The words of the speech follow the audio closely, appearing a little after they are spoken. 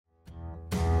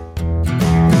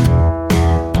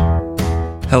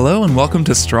Hello and welcome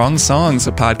to Strong Songs,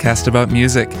 a podcast about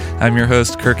music. I'm your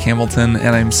host, Kirk Hamilton,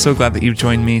 and I'm so glad that you've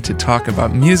joined me to talk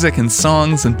about music and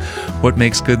songs and what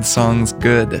makes good songs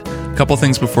good. A couple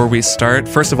things before we start.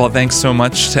 First of all, thanks so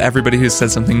much to everybody who said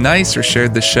something nice or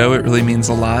shared the show. It really means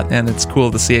a lot, and it's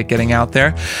cool to see it getting out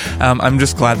there. I'm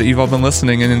just glad that you've all been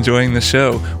listening and enjoying the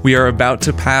show. We are about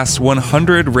to pass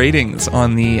 100 ratings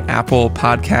on the Apple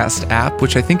Podcast app,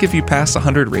 which I think if you pass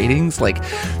 100 ratings, like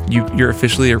you're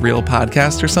officially a real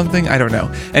podcast or something. I don't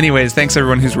know. Anyways, thanks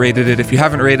everyone who's rated it. If you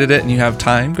haven't rated it and you have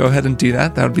time, go ahead and do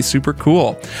that. That would be super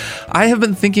cool. I have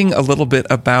been thinking a little bit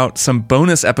about some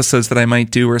bonus episodes that I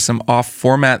might do or some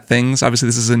off-format things. Obviously,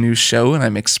 this is a new show and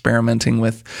I'm experimenting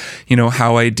with,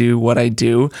 how I do what I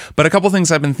do. But a couple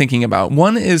things I've been thinking about.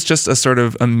 One is just a sort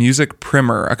of a music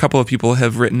primer. A couple of people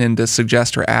have written in to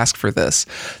suggest or ask for this.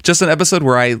 Just an episode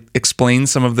where I explain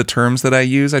some of the terms that I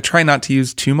use. I try not to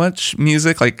use too much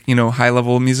music, like,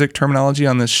 high-level music terminology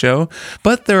on this show.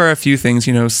 But there are a few things,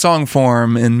 song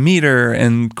form and meter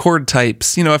and chord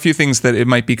types, a few things that it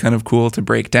might be kind of cool to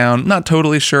break down. Not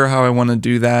totally sure how I want to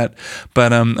do that,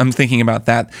 but I'm thinking about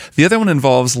that. The other one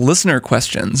involves listener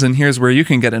questions, and here's where you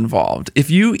can get involved. If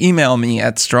you email me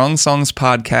at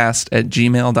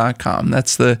strongsongspodcast@gmail.com,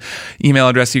 that's the email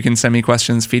address you can send me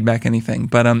questions, feedback, anything.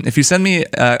 But if you send me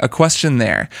a question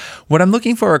there, what I'm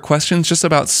looking for are questions just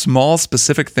about small,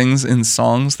 specific things in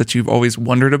songs that you've always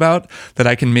wondered about that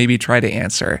I can maybe try to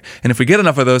answer. And if we get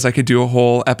enough of those, I could do a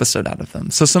whole episode out of them.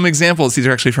 So some examples, these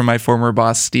are actually from my former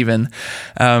boss, Steven,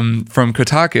 from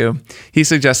Kotaku. He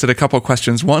suggested a couple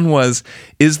questions. One was,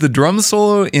 is the drum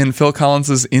solo in Phil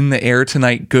Collins's In the Air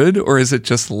Tonight good, or is it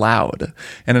just loud?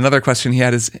 And another question he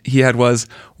had was,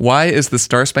 why is the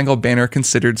Star Spangled Banner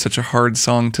considered such a hard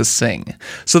song to sing?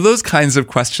 So those kinds of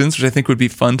questions, which I think would be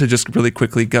fun to just really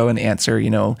quickly go and answer,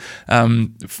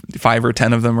 5 or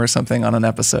 10 of them or something on an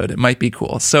episode. It might be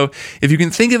cool. So if you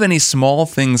can think of any small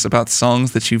things about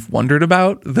songs that you've wondered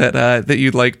about that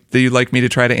you'd like me to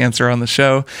try to answer on the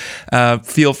show,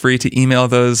 feel free to email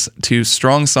those to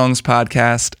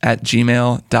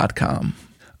strongsongspodcast@gmail.com.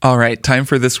 All right, time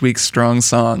for this week's Strong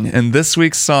Song. And this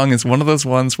week's song is one of those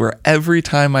ones where every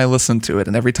time I listen to it,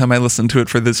 and every time I listen to it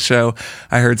for this show,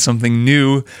 I heard something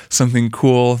new, something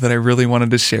cool that I really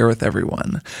wanted to share with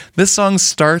everyone. This song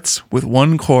starts with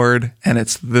one chord, and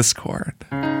it's this chord.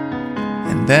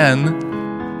 And then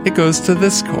it goes to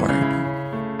this chord.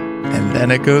 And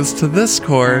then it goes to this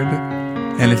chord.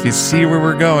 And if you see where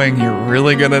we're going, you're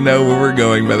really going to know where we're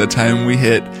going by the time we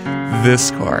hit this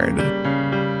chord.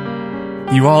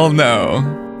 You all know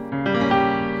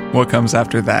what comes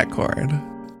after that chord.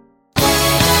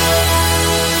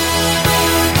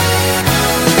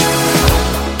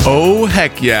 Oh,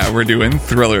 heck yeah, we're doing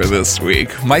Thriller this week.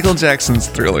 Michael Jackson's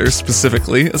Thriller,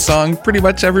 specifically, a song pretty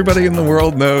much everybody in the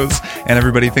world knows and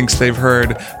everybody thinks they've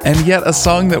heard, and yet a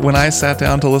song that when I sat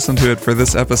down to listen to it for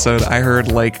this episode, I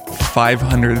heard like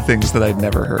 500 things that I'd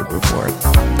never heard before.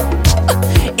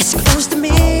 It's close to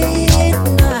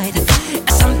midnight,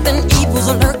 something evil's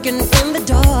lurking in the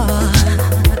dark.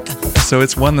 So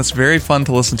it's one that's very fun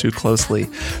to listen to closely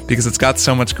because it's got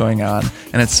so much going on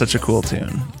and it's such a cool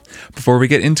tune. Before we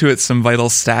get into it, some vital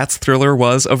stats. Thriller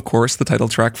was, of course, the title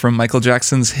track from Michael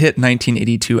Jackson's hit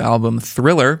 1982 album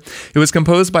Thriller. It was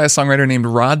composed by a songwriter named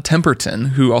Rod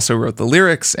Temperton, who also wrote the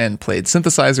lyrics and played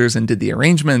synthesizers and did the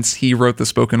arrangements. He wrote the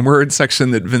spoken word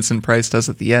section that Vincent Price does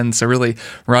at the end. So really,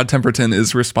 Rod Temperton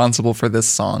is responsible for this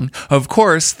song. Of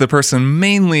course, the person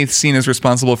mainly seen as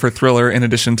responsible for Thriller, in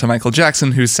addition to Michael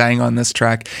Jackson, who sang on this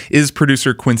track, is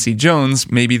producer Quincy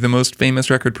Jones, maybe the most famous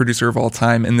record producer of all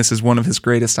time, and this is one of his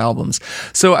greatest albums.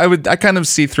 So I kind of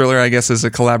see Thriller, I guess, as a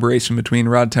collaboration between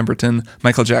Rod Temperton,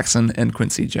 Michael Jackson, and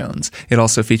Quincy Jones. It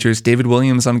also features David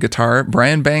Williams on guitar,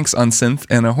 Brian Banks on synth,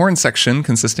 and a horn section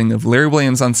consisting of Larry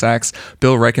Williams on sax,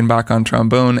 Bill Reichenbach on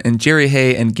trombone, and Jerry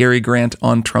Hay and Gary Grant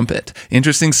on trumpet.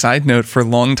 Interesting side note for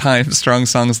longtime Strong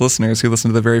Songs listeners who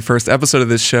listened to the very first episode of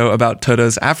this show about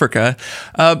Toto's Africa,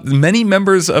 many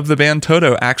members of the band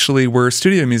Toto actually were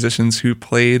studio musicians who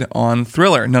played on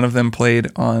Thriller. None of them played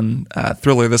on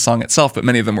Thriller, the song itself, but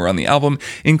many of them were on the album,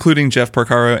 including Jeff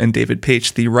Porcaro and David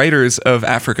Paich, the writers of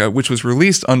Africa, which was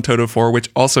released on Toto 4, which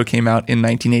also came out in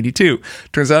 1982.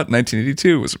 Turns out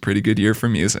 1982 was a pretty good year for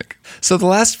music. So the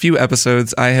last few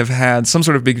episodes, I have had some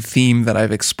sort of big theme that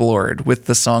I've explored with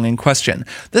the song in question.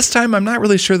 This time, I'm not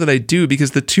really sure that I do,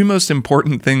 because the two most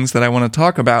important things that I want to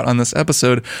talk about on this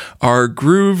episode are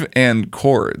groove and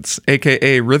chords,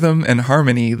 aka rhythm and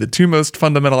harmony, the two most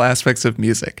fundamental aspects of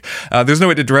music. There's no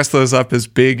way to dress those up as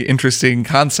big big, interesting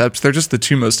concepts. They're just the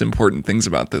two most important things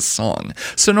about this song.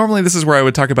 So normally this is where I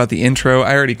would talk about the intro.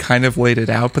 I already kind of laid it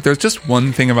out, but there's just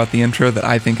one thing about the intro that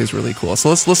I think is really cool. So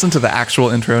let's listen to the actual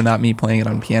intro, not me playing it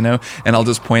on piano, and I'll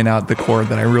just point out the chord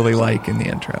that I really like in the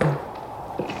intro.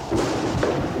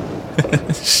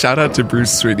 Shout out to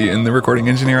Bruce Sweetie, the recording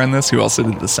engineer on this, who also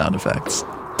did the sound effects.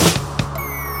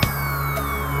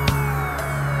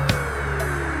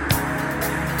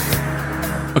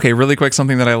 Okay, really quick,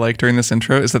 something that I like during this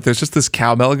intro is that there's just this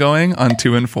cowbell going on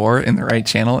 2 and 4 in the right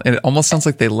channel, and it almost sounds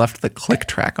like they left the click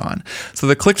track on. So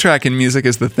the click track in music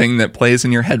is the thing that plays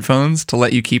in your headphones to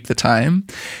let you keep the time.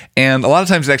 And a lot of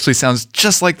times it actually sounds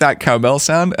just like that cowbell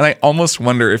sound, and I almost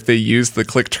wonder if they use the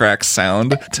click track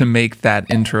sound to make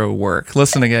that intro work.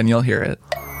 Listen again, you'll hear it.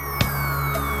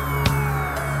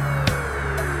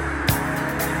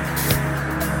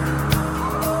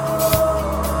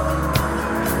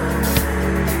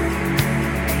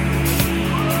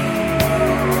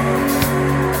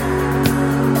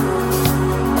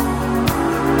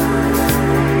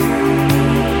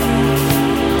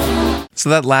 So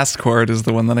that last chord is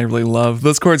the one that I really love.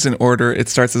 Those chords in order, it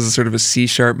starts as a sort of a C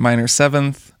sharp minor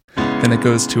 7th, then it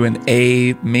goes to an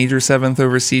A major 7th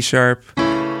over C sharp,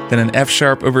 then an F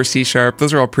sharp over C sharp.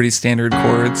 Those are all pretty standard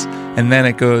chords. And then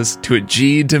it goes to a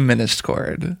G diminished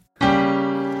chord.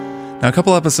 Now, a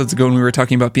couple episodes ago when we were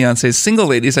talking about Beyonce's Single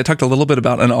Ladies, I talked a little bit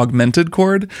about an augmented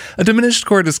chord. A diminished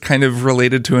chord is kind of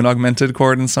related to an augmented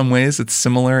chord in some ways. It's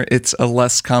similar. It's a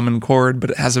less common chord,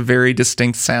 but it has a very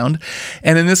distinct sound.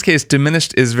 And in this case,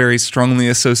 diminished is very strongly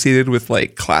associated with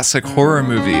like classic horror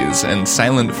movies and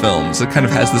silent films. It kind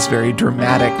of has this very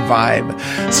dramatic vibe.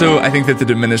 So I think that the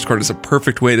diminished chord is a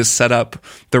perfect way to set up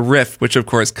the riff, which of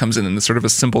course comes in sort of a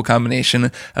simple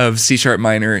combination of C sharp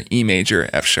minor, E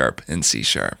major, F sharp, and C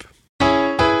sharp.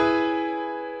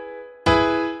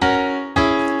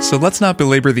 So let's not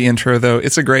belabor the intro, though.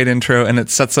 It's a great intro, and it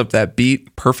sets up that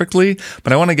beat perfectly,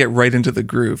 but I want to get right into the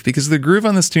groove, because the groove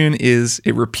on this tune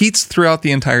it repeats throughout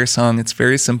the entire song. It's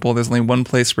very simple. There's only one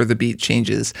place where the beat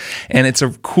changes, and it's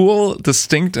a cool,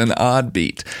 distinct, and odd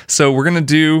beat. So we're going to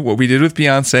do what we did with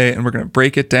Beyonce, and we're going to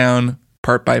break it down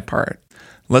part by part.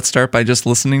 Let's start by just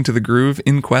listening to the groove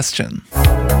in question.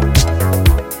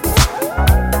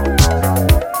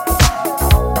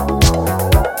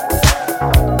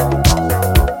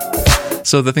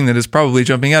 So the thing that is probably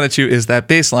jumping out at you is that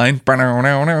bass line.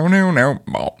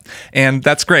 And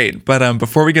that's great. But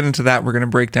before we get into that, we're going to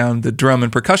break down the drum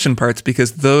and percussion parts,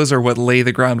 because those are what lay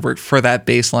the groundwork for that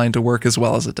bass line to work as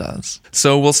well as it does.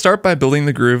 So we'll start by building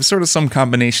the groove, sort of some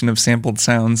combination of sampled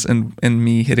sounds and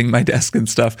me hitting my desk and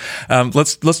stuff.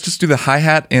 Let's just do the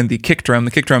hi-hat and the kick drum.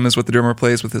 The kick drum is what the drummer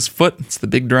plays with his foot. It's the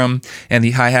big drum. And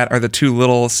the hi-hat are the two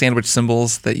little sandwich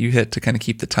cymbals that you hit to kind of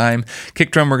keep the time.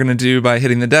 Kick drum we're going to do by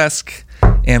hitting the desk.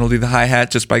 And we'll do the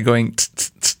hi-hat just by going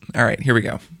tss. All right, here we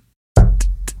go.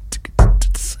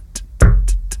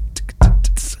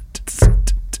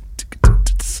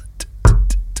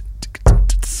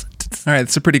 All right,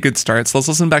 it's a pretty good start. So let's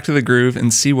listen back to the groove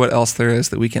and see what else there is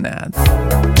that we can add.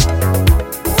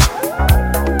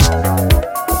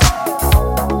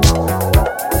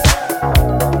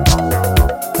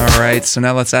 All right, so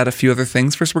now let's add a few other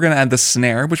things. First, we're going to add the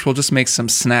snare, which will just make some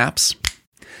snaps.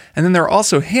 And then there are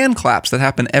also hand claps that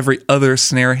happen every other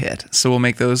snare hit. So we'll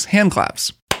make those hand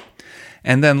claps.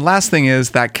 And then last thing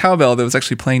is that cowbell that was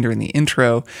actually playing during the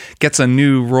intro gets a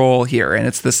new roll here. And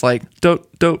it's this like dote,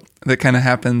 dote that kind of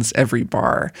happens every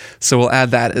bar. So we'll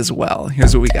add that as well.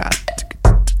 Here's what we got.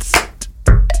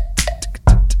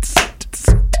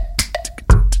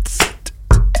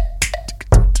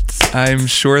 I'm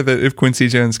sure that if Quincy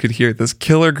Jones could hear this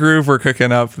killer groove we're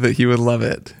cooking up, that he would love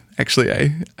it.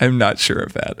 Actually, I'm not sure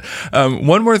of that.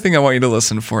 One more thing I want you to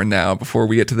listen for now before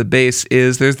we get to the bass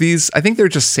is there's these, I think they're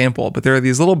just sample, but there are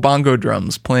these little bongo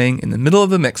drums playing in the middle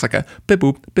of the mix, like a bip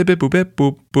boop, bip bip boop, bip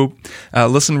boop,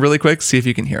 boop. Listen really quick, see if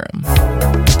you can hear them.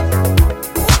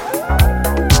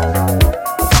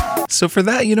 So for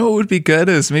that, you know what would be good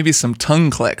is maybe some tongue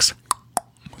clicks.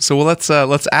 So let's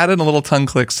add in a little tongue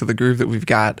clicks to the groove that we've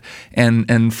got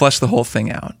and flesh the whole thing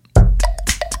out.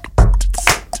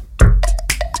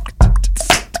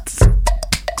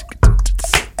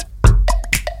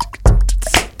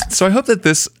 So I hope that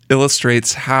this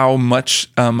illustrates how much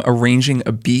arranging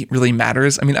a beat really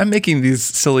matters. I mean, I'm making these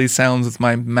silly sounds with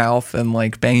my mouth and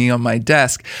like banging on my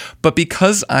desk, but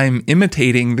because I'm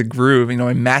imitating the groove,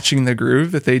 I'm matching the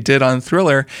groove that they did on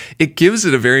Thriller, it gives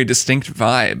it a very distinct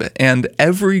vibe. And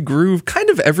every groove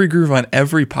on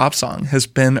every pop song has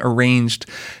been arranged,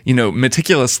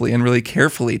 meticulously and really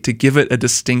carefully to give it a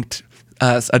distinct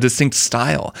a distinct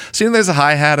style. So there's a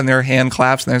hi-hat and there are hand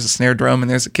claps and there's a snare drum and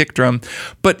there's a kick drum,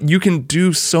 but you can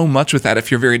do so much with that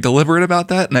if you're very deliberate about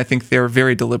that, and I think they're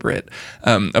very deliberate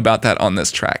about that on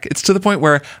this track. It's to the point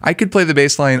where I could play the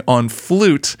bass line on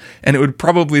flute and it would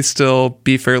probably still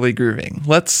be fairly grooving.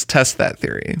 Let's test that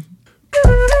theory.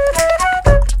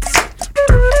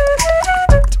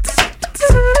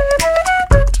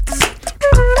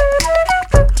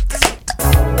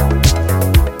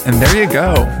 And there you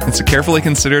go. It's a carefully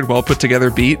considered, well put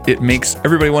together beat. It makes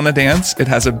everybody want to dance. It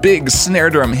has a big snare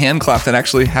drum hand clap that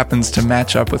actually happens to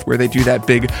match up with where they do that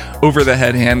big over the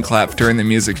head hand clap during the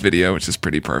music video, which is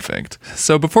pretty perfect.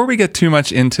 So before we get too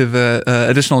much into the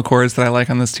additional chords that I like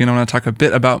on this tune, I want to talk a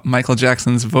bit about Michael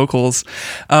Jackson's vocals.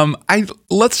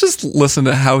 Let's just listen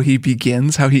to how he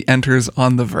begins, how he enters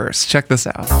on the verse. Check this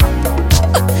out.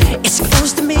 It's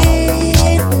close to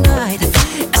midnight.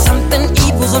 Something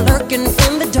evil's lurking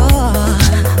in the dark.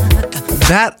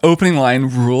 That opening line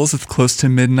rules. It's close to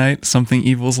midnight. Something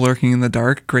evil's lurking in the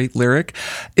dark. Great lyric.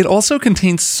 It also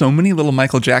contains so many little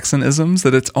Michael Jackson isms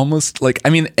that it's almost like,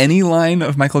 any line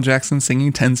of Michael Jackson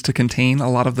singing tends to contain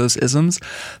a lot of those isms.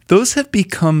 Those have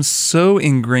become so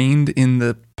ingrained in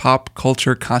the pop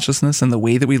culture consciousness and the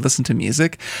way that we listen to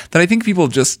music that I think people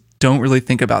just don't really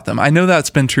think about them. I know that's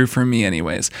been true for me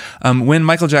anyways. When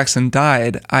Michael Jackson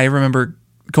died, I remember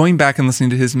going back and listening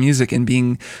to his music and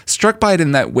being struck by it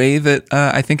in that way that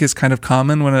I think is kind of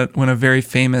common when a very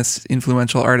famous,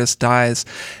 influential artist dies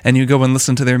and you go and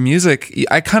listen to their music.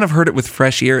 I kind of heard it with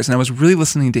fresh ears and I was really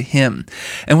listening to him.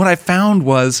 And what I found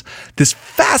was this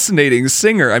fascinating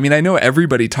singer. I know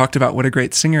everybody talked about what a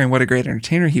great singer and what a great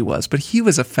entertainer he was, but he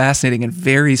was a fascinating and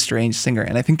very strange singer.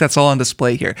 And I think that's all on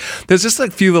display here. There's just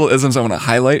like a few little isms I want to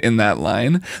highlight in that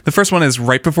line. The first one is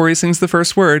right before he sings the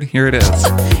first word. Here it is.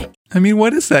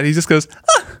 What is that? He just goes,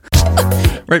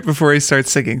 ah, right before he starts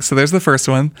singing. So there's the first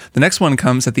one. The next one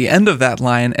comes at the end of that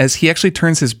line as he actually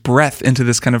turns his breath into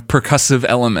this kind of percussive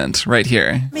element right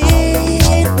here.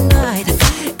 Midnight.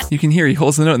 You can hear he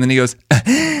holds the note and then he goes,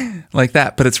 like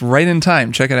that, but it's right in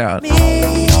time. Check it out.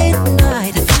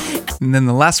 Midnight. And then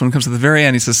the last one comes at the very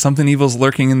end. He says, something evil's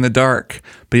lurking in the dark.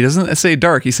 But he doesn't say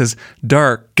dark. He says,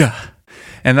 dark.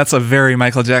 And that's a very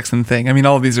Michael Jackson thing.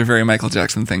 All of these are very Michael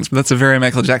Jackson things, but that's a very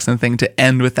Michael Jackson thing to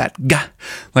end with that gah,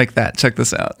 like that. Check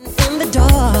this out. In the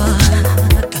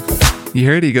dark. You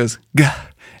hear it? He goes gah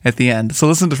at the end. So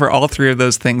listen to for all three of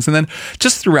those things. And then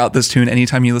just throughout this tune,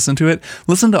 anytime you listen to it,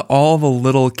 listen to all the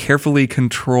little carefully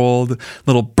controlled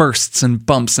little bursts and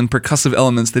bumps and percussive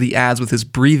elements that he adds with his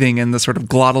breathing and the sort of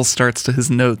glottal starts to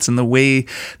his notes and the way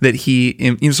that he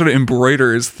sort of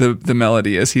embroiders the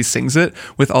melody as he sings it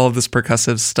with all of this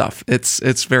percussive stuff.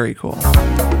 It's very cool.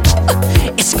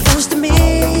 It's close to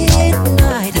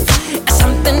midnight.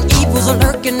 Something evil's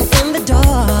lurking in the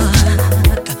dark.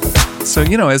 So,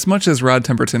 as much as Rod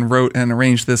Temperton wrote and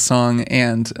arranged this song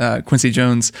and Quincy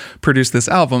Jones produced this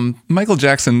album, Michael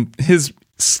Jackson, his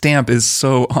stamp is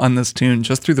so on this tune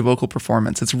just through the vocal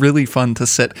performance. It's really fun to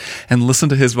sit and listen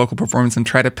to his vocal performance and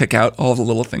try to pick out all the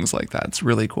little things like that. It's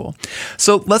really cool.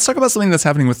 So let's talk about something that's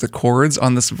happening with the chords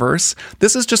on this verse.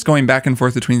 This is just going back and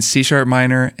forth between C sharp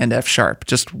minor and F sharp,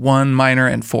 just 1 minor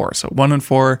and 4. So 1 and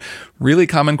 4, really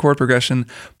common chord progression,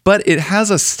 but it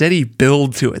has a steady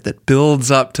build to it that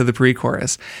builds up to the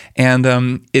pre-chorus. And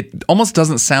it almost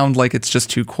doesn't sound like it's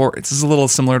just 2 chords. This is a little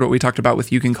similar to what we talked about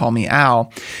with You Can Call Me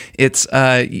Al. It's,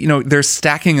 they're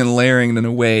stacking and layering in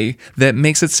a way that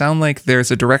makes it sound like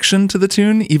there's a direction to the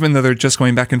tune, even though they're just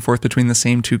going back and forth between the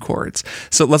same 2 chords.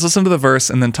 So let's listen to the verse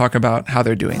and then talk about how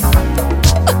they're doing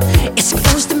that. It's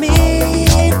close to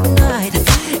midnight.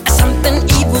 Something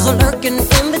evil's lurking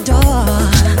in the dark.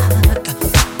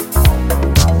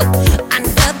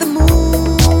 Under the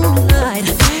moonlight,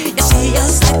 you see a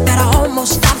step that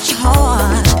almost stops your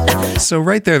heart. So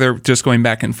right there, they're just going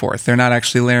back and forth. They're not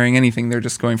actually layering anything. They're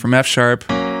just going from F sharp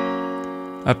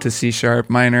up to C sharp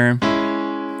minor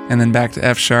and then back to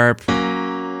F sharp,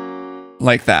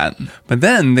 like that. But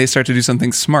then they start to do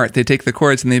something smart. They take the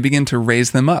chords and they begin to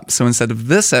raise them up. So instead of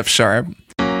this F sharp,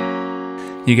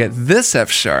 you get this F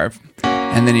sharp,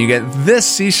 and then you get this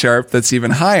C sharp that's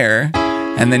even higher,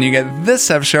 and then you get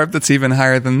this F sharp that's even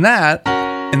higher than that.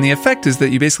 And the effect is that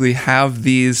you basically have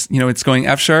these, it's going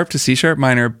F sharp to C sharp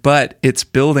minor, but it's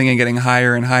building and getting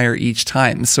higher and higher each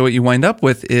time. So what you wind up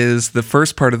with is the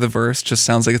first part of the verse just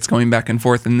sounds like it's going back and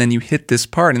forth. And then you hit this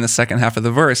part in the second half of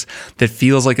the verse that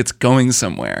feels like it's going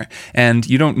somewhere. And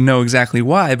you don't know exactly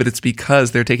why, but it's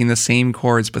because they're taking the same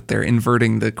chords, but they're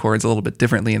inverting the chords a little bit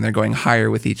differently and they're going higher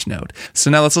with each note.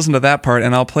 So now let's listen to that part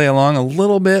and I'll play along a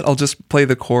little bit. I'll just play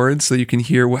the chords so you can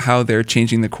hear how they're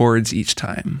changing the chords each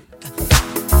time.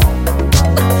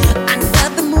 Under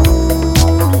the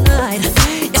moonlight,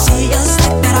 you see a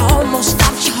step that almost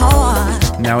stops your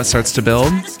heart. Now it starts to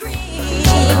build. Scream,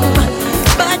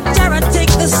 but Tara, take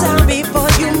the sound before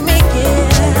you make it.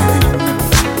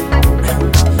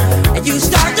 And you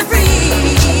start to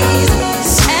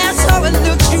freeze as someone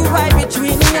looks you right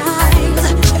between the eyes.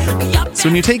 So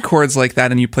when you take chords like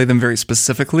that and you play them very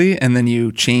specifically, and then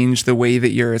you change the way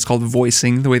that it's called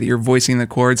voicing, the way that you're voicing the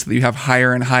chords so that you have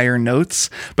higher and higher notes,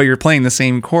 but you're playing the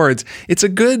same chords, it's a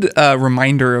good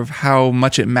reminder of how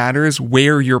much it matters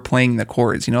where you're playing the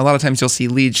chords. You know, a lot of times you'll see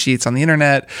lead sheets on the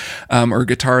internet or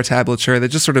guitar tablature that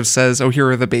just sort of says, oh, here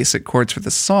are the basic chords for the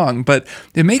song. But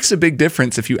it makes a big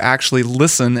difference if you actually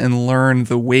listen and learn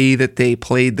the way that they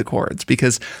played the chords,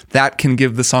 because that can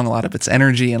give the song a lot of its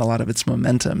energy and a lot of its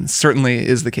momentum. Certainly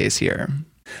is the case here.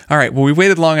 All right, well, we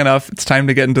waited long enough. It's time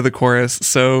to get into the chorus.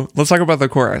 So let's talk about the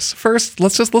chorus. First,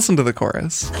 let's just listen to the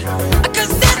chorus. 'Cause this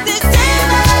is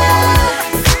daylight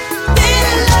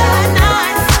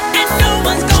night, and no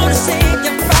one's gonna save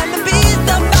you from the beast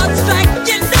about to strike.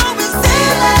 You know it's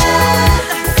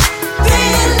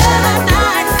daylight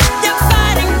night. You're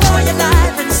fighting for your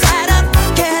life inside a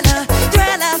killer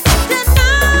thriller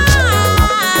tonight.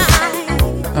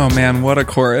 Oh man, what a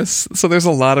chorus. So there's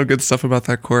a lot of good stuff about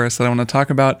that chorus that I want to talk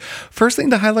about. First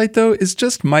thing to highlight though is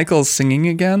just Michael's singing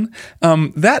again.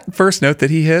 That first note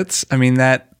that he hits, I mean,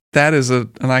 that is an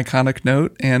iconic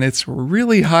note, and it's a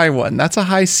really high one. That's a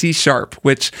high C sharp,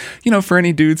 which, you know, for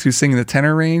any dudes who sing the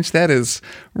tenor range, that is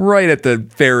right at the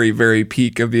very, very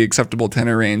peak of the acceptable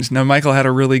tenor range. Now, Michael had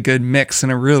a really good mix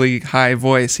and a really high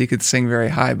voice. He could sing very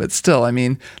high, but still, I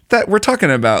mean, that we're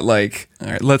talking about like, all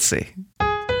right, let's see.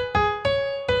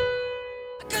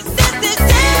 'Cause this is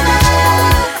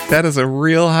daylight. That is a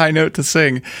real high note to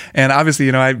sing. And obviously,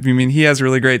 you know, I mean, he has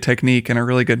really great technique and a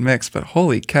really good mix, but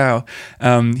holy cow,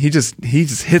 he just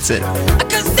hits it.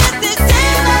 'Cause this is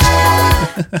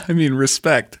daylight. I mean,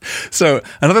 respect. So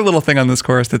another little thing on this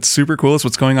chorus that's super cool is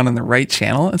what's going on in the right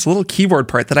channel. It's a little keyboard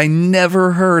part that I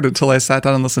never heard until I sat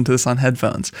down and listened to this on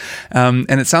headphones. And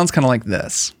it sounds kind of like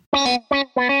this.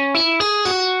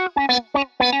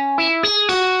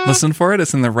 Listen for it.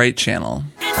 It's in the right channel.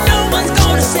 And no one's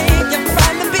gonna save you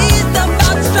from the beast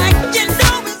about to strike. You know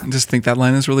it's I just think that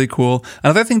line is really cool.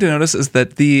 Another thing to notice is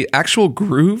that the actual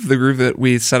groove, the groove that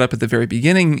we set up at the very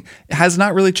beginning, has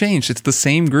not really changed. It's the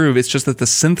same groove. It's just that the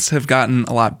synths have gotten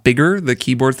a lot bigger. The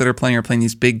keyboards that are playing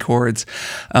these big chords.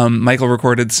 Michael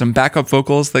recorded some backup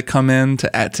vocals that come in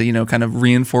to add to, you know, kind of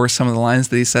reinforce some of the lines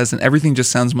that he says, and everything just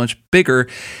sounds much bigger,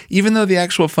 even though the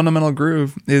actual fundamental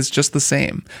groove is just the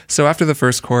same. So after the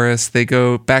first chorus, they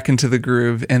go back into the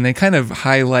groove and they kind of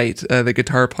highlight the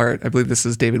guitar part. I believe this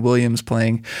is David Williams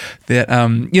playing. That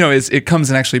you know, it comes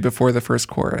in actually before the first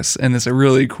chorus, and it's a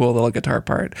really cool little guitar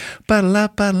part.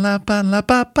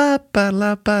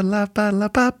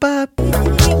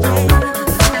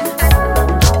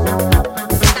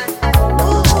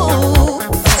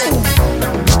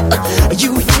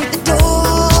 you hear the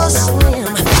door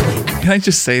slam. Can I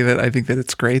just say that I think that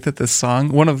it's great that this song,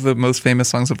 one of the most famous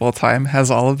songs of all time,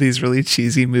 has all of these really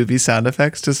cheesy movie sound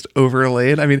effects just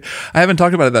overlaid. I mean, I haven't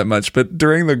talked about it that much, but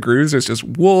during the grooves, there's just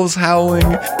wolves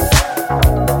howling.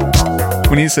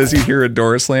 When he says you hear a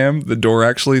door slam, the door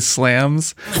actually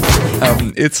slams.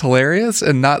 It's hilarious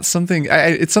and not something,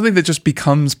 it's something that just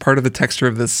becomes part of the texture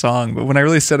of this song. But when I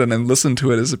really sit in and listen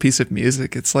to it as a piece of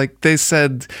music, it's like they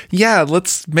said, yeah,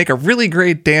 let's make a really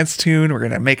great dance tune. We're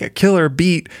going to make a killer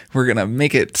beat. We're going to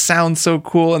make it sound so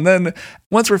cool. And then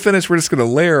once we're finished, we're just going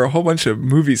to layer a whole bunch of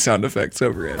movie sound effects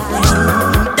over it.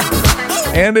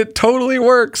 And it totally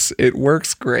works. It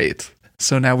works great.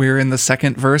 So now we're in the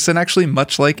second verse, and actually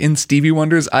much like in Stevie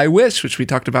Wonder's I Wish, which we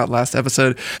talked about last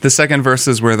episode, the second verse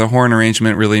is where the horn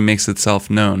arrangement really makes itself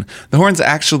known. The horns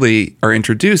actually are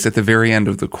introduced at the very end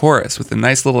of the chorus with a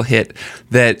nice little hit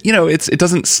that, you know, it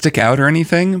doesn't stick out or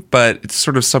anything, but it's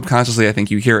sort of subconsciously, I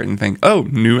think you hear it and think, oh,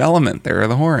 new element, there are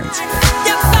the horns.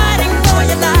 You're fighting for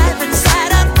your life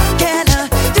inside a killer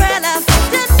thriller tonight.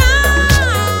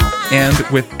 And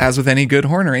as with any good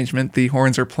horn arrangement, the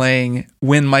horns are playing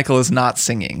when Michael is not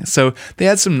singing. So they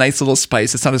add some nice little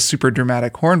spice. It's not a super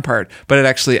dramatic horn part, but it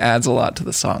actually adds a lot to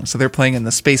the song. So they're playing in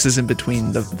the spaces in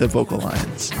between the vocal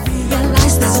lines.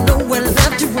 Realize there's nowhere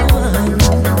left to run.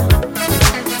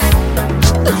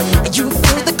 You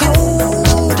feel the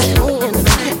cold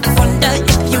and wonder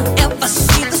if you ever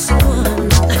see the sun.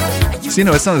 So, you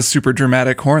know, it's not a super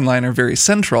dramatic horn line or very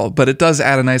central, but it does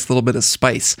add a nice little bit of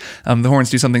spice. The horns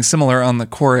do something similar on the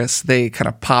chorus. They kind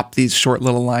of pop these short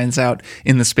little lines out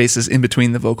in the spaces in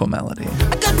between the vocal melody. I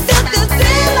can feel this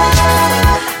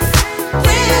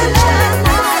feeling.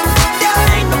 There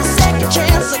ain't no second chance.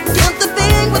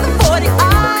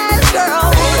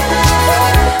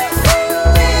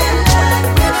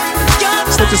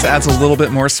 just adds a little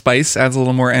bit more spice, adds a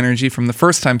little more energy from the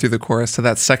first time through the chorus to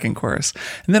that second chorus.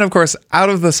 And then, of course, out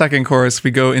of the second chorus,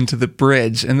 we go into the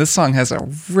bridge. And this song has a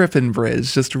ripping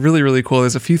bridge, just really, really cool.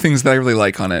 There's a few things that I really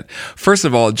like on it. First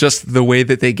of all, just the way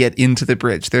that they get into the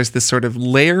bridge. There's this sort of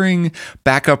layering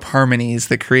backup harmonies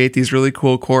that create these really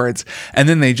cool chords. And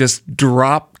then they just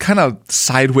drop kind of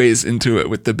sideways into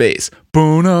it with the bass.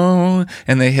 Bono,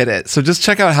 and they hit it. So just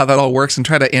check out how that all works and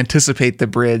try to anticipate the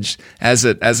bridge as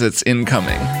it's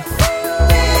incoming. You're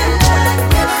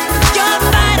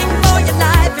fighting for your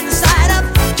life inside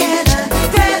of Canada.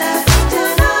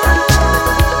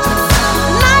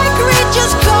 Like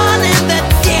creatures calling the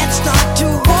dead start to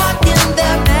walk in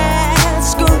their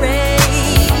masquerade.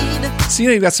 So,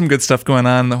 you've got some good stuff going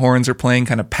on. The horns are playing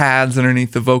kind of pads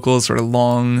underneath the vocals, sort of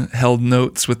long held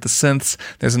notes with the synths.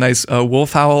 There's a nice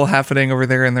wolf howl happening over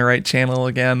there in the right channel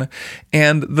again.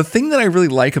 And the thing that I really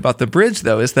like about the bridge,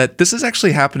 though, is that this is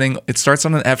actually happening. It starts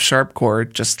on an F sharp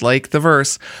chord, just like the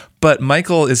verse, but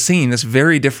Michael is singing this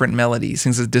very different melody. He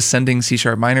sings a descending C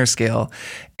sharp minor scale.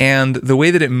 And the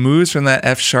way that it moves from that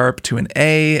F sharp to an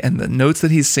A and the notes that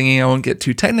he's singing, I won't get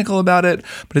too technical about it,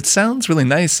 but it sounds really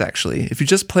nice, actually. If you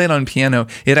just play it on piano,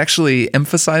 it actually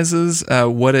emphasizes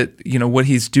what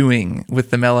he's doing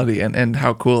with the melody and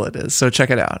how cool it is. So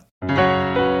check it out.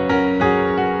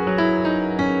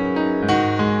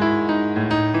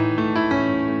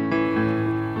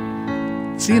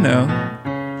 So,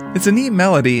 it's a neat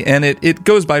melody, and it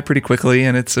goes by pretty quickly,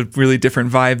 and it's a really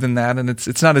different vibe than that, and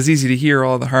it's not as easy to hear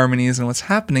all the harmonies and what's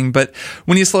happening, but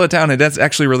when you slow it down, that's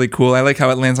actually really cool. I like how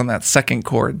it lands on that second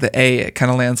chord, the A. It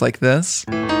kind of lands like this.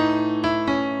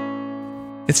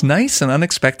 It's nice and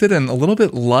unexpected and a little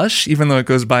bit lush, even though it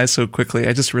goes by so quickly.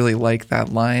 I just really like that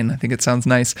line. I think it sounds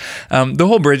nice. The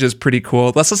whole bridge is pretty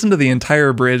cool. Let's listen to the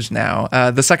entire bridge now.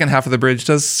 The second half of the bridge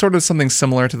does sort of something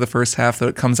similar to the first half, though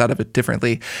it comes out of it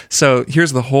differently. So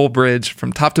here's the whole bridge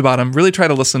from top to bottom. Really try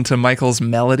to listen to Michael's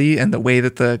melody and the way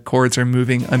that the chords are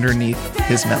moving underneath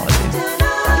his melody. Like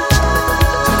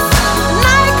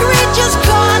creatures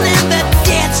calling the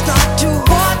dead start to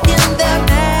walk in their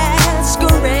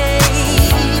masquerade.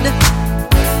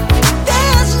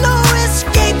 There's no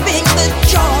escaping the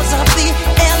jaws of the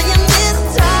alien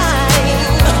this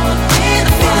time.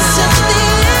 This is the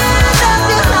end of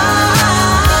your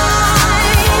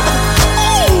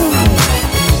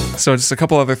life. So just a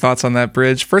couple other thoughts on that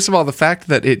bridge. First of all, the fact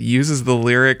that it uses the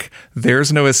lyric,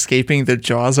 "There's no escaping the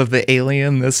jaws of the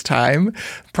alien this time,"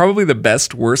 probably the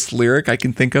best, worst lyric I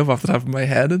can think of off the top of my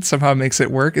head, and somehow makes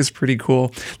it work, is pretty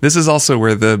cool. This is also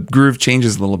where the groove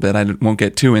changes a little bit. I won't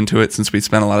get too into it since we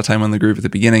spent a lot of time on the groove at the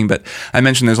beginning, but I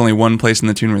mentioned there's only one place in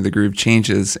the tune where the groove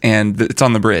changes, and it's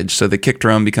on the bridge. So the kick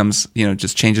drum becomes,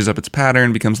 just changes up its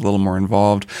pattern, becomes a little more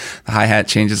involved. The hi-hat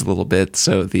changes a little bit,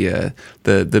 so the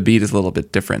beat is a little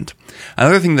bit different.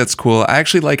 Another thing that's cool, I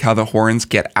actually like how the horns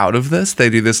get out of this. They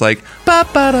do this like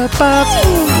ba-ba-da-ba,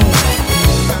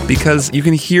 because you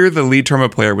can hear the lead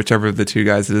trumpet player, whichever of the two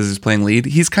guys it is playing lead,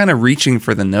 he's kind of reaching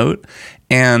for the note.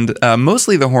 And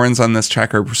mostly the horns on this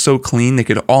track are so clean, they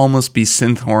could almost be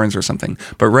synth horns or something.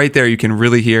 But right there, you can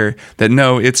really hear that,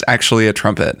 no, it's actually a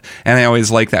trumpet. And I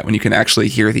always like that when you can actually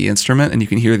hear the instrument and you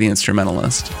can hear the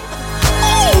instrumentalist.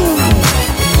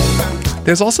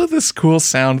 There's also this cool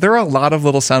sound. There are a lot of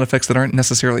little sound effects that aren't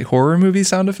necessarily horror movie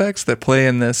sound effects that play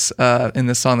in this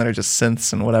song that are just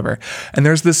synths and whatever. And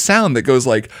there's this sound that goes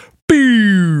like,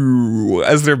 boo,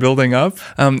 as they're building up.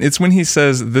 It's when he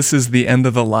says, "This is the end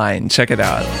of the line." Check it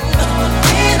out.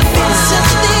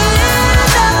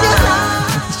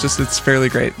 It's fairly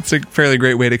great. It's a fairly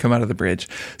great way to come out of the bridge.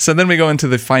 So then we go into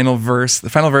the final verse.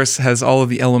 The final verse has all of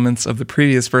the elements of the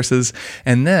previous verses,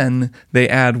 and then they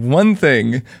add one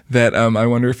thing that I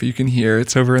wonder if you can hear.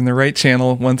 It's over in the right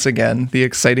channel, once again, the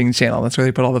exciting channel. That's where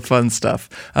they put all the fun stuff.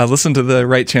 Listen to the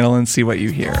right channel and see what you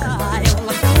hear.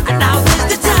 And now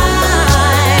is the time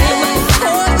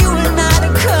for you and I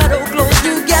to cuddle close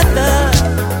together.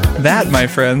 That, my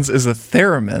friends, is a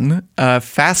theremin, a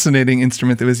fascinating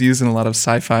instrument that was used in a lot of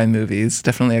sci-fi movies.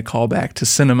 Definitely a callback to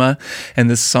cinema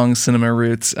and this song's cinema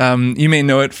roots. You may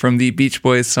know it from the Beach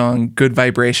Boys song Good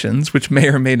Vibrations, which may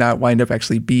or may not wind up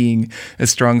actually being a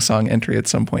Strong Song entry at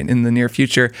some point in the near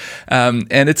future. And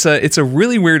it's a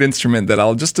really weird instrument that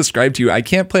I'll just describe to you. I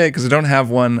can't play it because I don't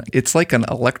have one. It's like an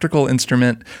electrical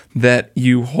instrument that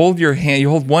you hold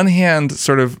one hand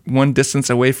sort of one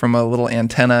distance away from a little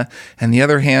antenna, and the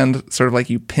other hand sort of like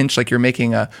you pinch, like you're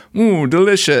making a "ooh,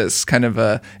 delicious" kind of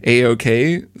a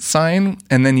A-OK sign,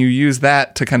 and then you use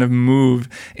that to kind of move,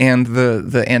 and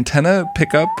the antenna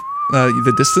pick up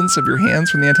the distance of your hands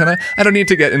from the antenna. I don't need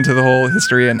to get into the whole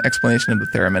history and explanation of the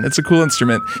theremin. It's a cool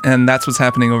instrument, and that's what's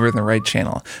happening over in the right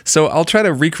channel. So I'll try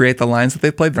to recreate the lines that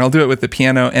they played, and I'll do it with the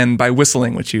piano and by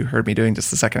whistling, which you heard me doing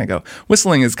just a second ago.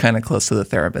 Whistling is kind of close to the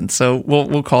theremin, so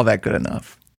we'll call that good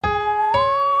enough.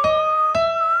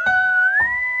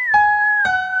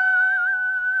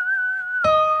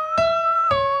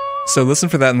 So listen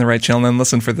for that in the right channel, and then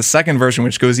listen for the second version,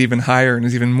 which goes even higher and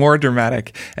is even more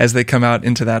dramatic as they come out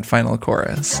into that final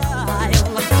chorus.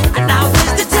 And now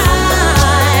is the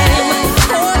time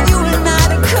for you and I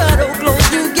to cuddle close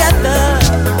together.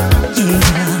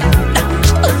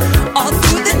 Yeah. All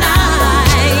through the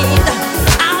night,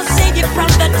 I'll save you from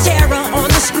the terror on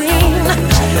the screen.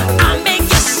 I'll make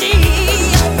you see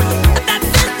that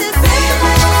this is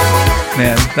real.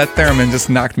 Man, that theremin just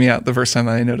knocked me out the first time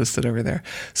I noticed it over there.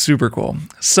 Super cool.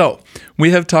 So,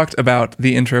 we have talked about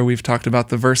the intro, we've talked about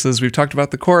the verses, we've talked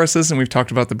about the choruses, and we've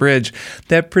talked about the bridge.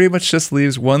 That pretty much just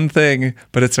leaves one thing,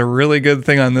 but it's a really good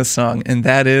thing on this song, and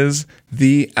that is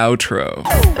the outro.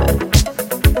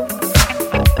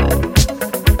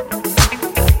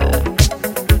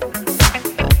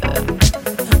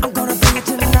 I'm gonna bring it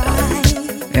tonight.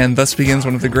 And thus begins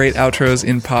one of the great outros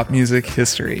in pop music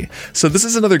history. So this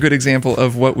is another good example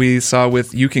of what we saw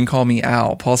with You Can Call Me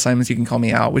Al, Paul Simon's You Can Call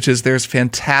Me Al, which is there's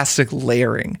fantastic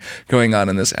layering going on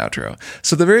in this outro.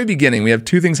 So at the very beginning, we have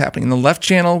two things happening. In the left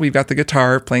channel, we've got the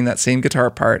guitar playing that same guitar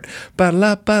part,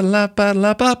 ba-la, ba-la,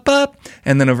 ba-la, ba-ba.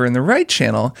 And then over in the right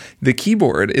channel, the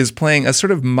keyboard is playing a sort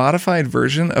of modified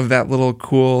version of that little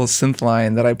cool synth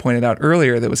line that I pointed out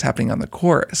earlier that was happening on the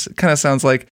chorus. It kind of sounds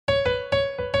like.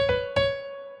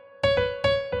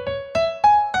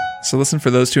 So listen for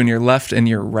those two in your left and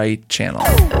your right channel.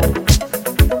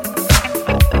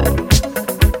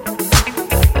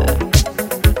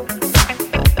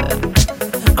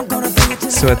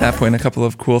 So at that point, a couple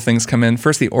of cool things come in.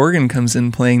 First, the organ comes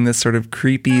in playing this sort of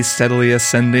creepy, steadily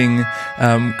ascending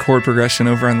chord progression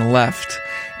over on the left.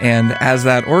 And as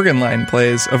that organ line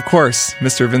plays, of course,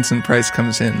 Mr. Vincent Price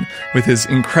comes in with his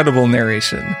incredible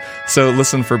narration. So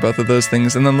listen for both of those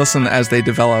things, and then listen as they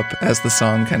develop as the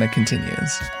song kind of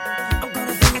continues.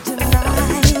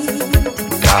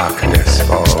 Darkness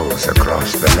falls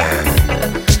across the land.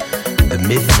 The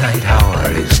midnight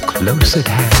hour is close at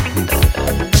hand.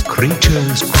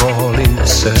 Creatures crawl in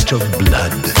search of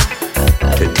blood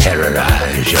to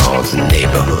terrorize your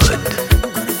neighborhood.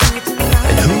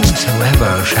 And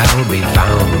whosoever shall be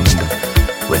found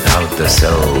without the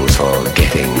soul for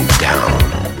getting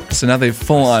down. So now they've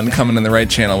full on coming in the right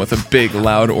channel with a big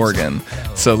loud organ.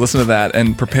 So listen to that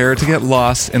and prepare to get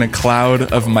lost in a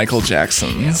cloud of Michael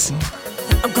Jacksons.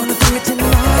 I'm gonna do it tonight.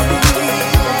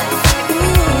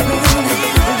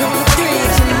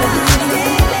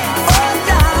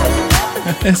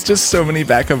 It's just so many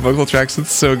backup vocal tracks.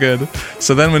 It's so good.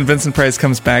 So then when Vincent Price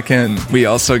comes back in, we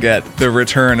also get the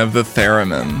return of the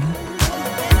theremin.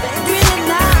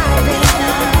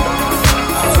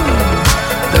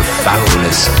 The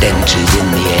foulest stench is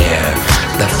in the air.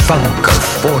 The funk of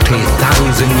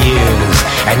 40,000 years.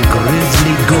 And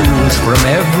grisly ghouls from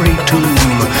every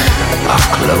tomb are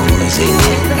closing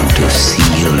in to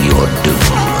seal your doom.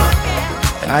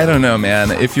 I don't know, man.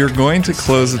 If you're going to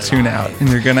close a tune out and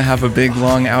you're going to have a big,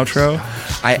 long outro,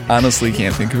 I honestly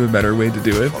can't think of a better way to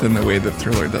do it than the way that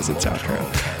Thriller does its outro.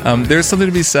 There's something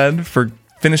to be said for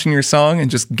finishing your song and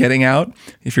just getting out.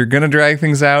 If you're going to drag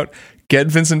things out, get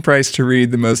Vincent Price to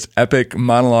read the most epic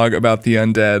monologue about the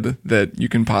undead that you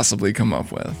can possibly come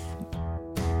up with.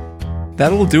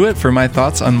 That'll do it for my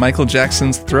thoughts on Michael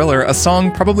Jackson's Thriller, a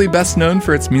song probably best known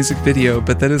for its music video,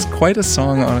 but that is quite a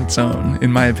song on its own,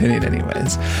 in my opinion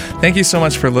anyways. Thank you so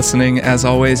much for listening. As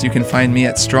always, you can find me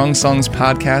at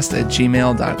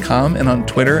strongsongspodcast@gmail.com and on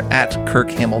Twitter at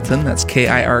Kirk Hamilton, that's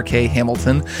K-I-R-K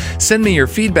Hamilton. Send me your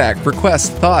feedback, requests,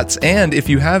 thoughts, and if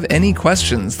you have any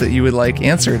questions that you would like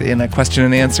answered in a question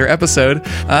and answer episode,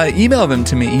 email them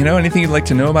to me. You know, anything you'd like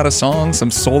to know about a song,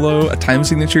 some solo, a time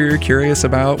signature you're curious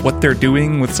about, what they're doing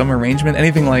with some arrangement,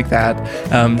 anything like that,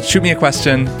 shoot me a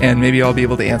question and maybe I'll be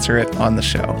able to answer it on the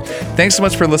show. Thanks so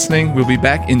much for listening. We'll be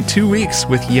back in 2 weeks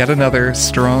with yet another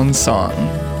strong song.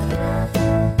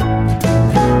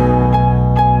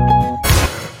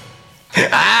 Ha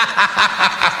ha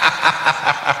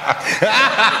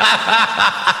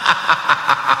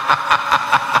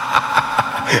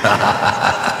ha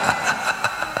ha!